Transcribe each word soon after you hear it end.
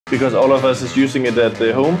because all of us is using it at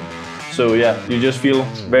the home. So yeah, you just feel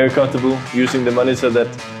very comfortable using the monitor that,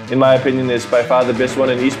 in my opinion, is by far the best one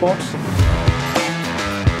in esports.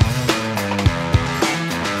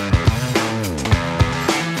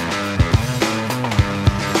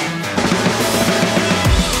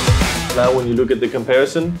 Now when you look at the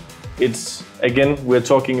comparison, it's, again, we're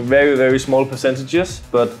talking very, very small percentages,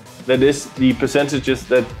 but that is the percentages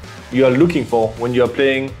that you are looking for when you are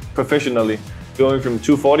playing professionally. Going from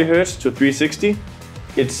 240 Hz to 360,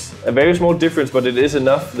 it's a very small difference, but it is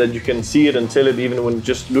enough that you can see it and tell it even when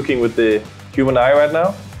just looking with the human eye right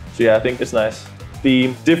now. So yeah, I think it's nice.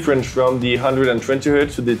 The difference from the 120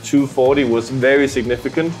 Hz to the 240 was very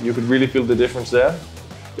significant. You could really feel the difference there.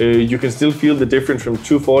 You can still feel the difference from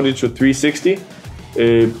 240 to 360,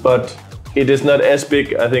 but it is not as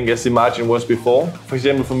big, I think, as the margin was before. For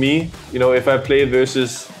example, for me, you know, if I play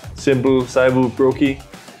versus simple ZOWIE Brokey,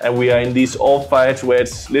 and we are in these off fights where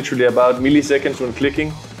it's literally about milliseconds when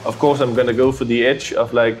clicking, of course I'm gonna go for the edge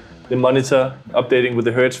of like the monitor updating with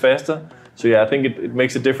the hertz faster. So yeah, I think it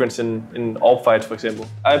makes a difference in off fights, for example.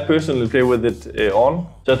 I personally play with it on,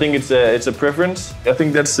 so I think it's a preference. I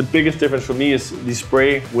think that's the biggest difference for me is the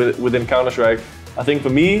spray within Counter-Strike. I think for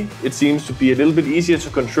me, it seems to be a little bit easier to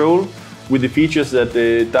control with the features that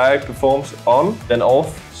the Direct performs on than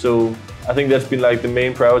off. So I think that's been like the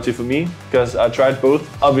main priority for me, because I tried both.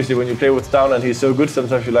 Obviously, when you play with zOWIE and he's so good,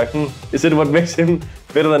 sometimes you're like, is it what makes him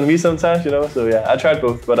better than me sometimes, you know? So yeah, I tried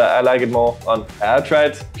both, but I like it more on. I've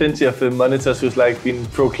tried plenty of monitors who's like been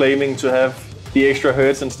proclaiming to have the extra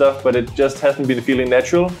hertz and stuff, but it just hasn't been feeling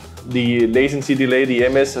natural. The latency delay, the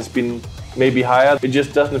MS, has been maybe higher. It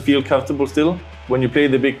just doesn't feel comfortable still. When you play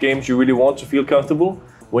the big games, you really want to feel comfortable.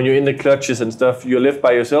 When you're in the clutches and stuff, you're left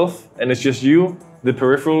by yourself and it's just you, the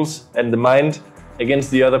peripherals and the mind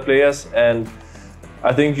against the other players. And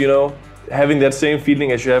I think, you know, having that same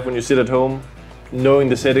feeling as you have when you sit at home, knowing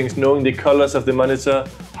the settings, knowing the colors of the monitor,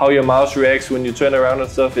 how your mouse reacts when you turn around and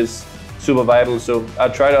stuff is super vital. So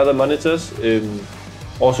I've tried other monitors,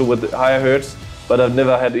 also with higher hertz, but I've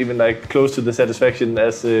never had even like close to the satisfaction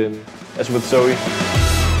as with ZOWIE.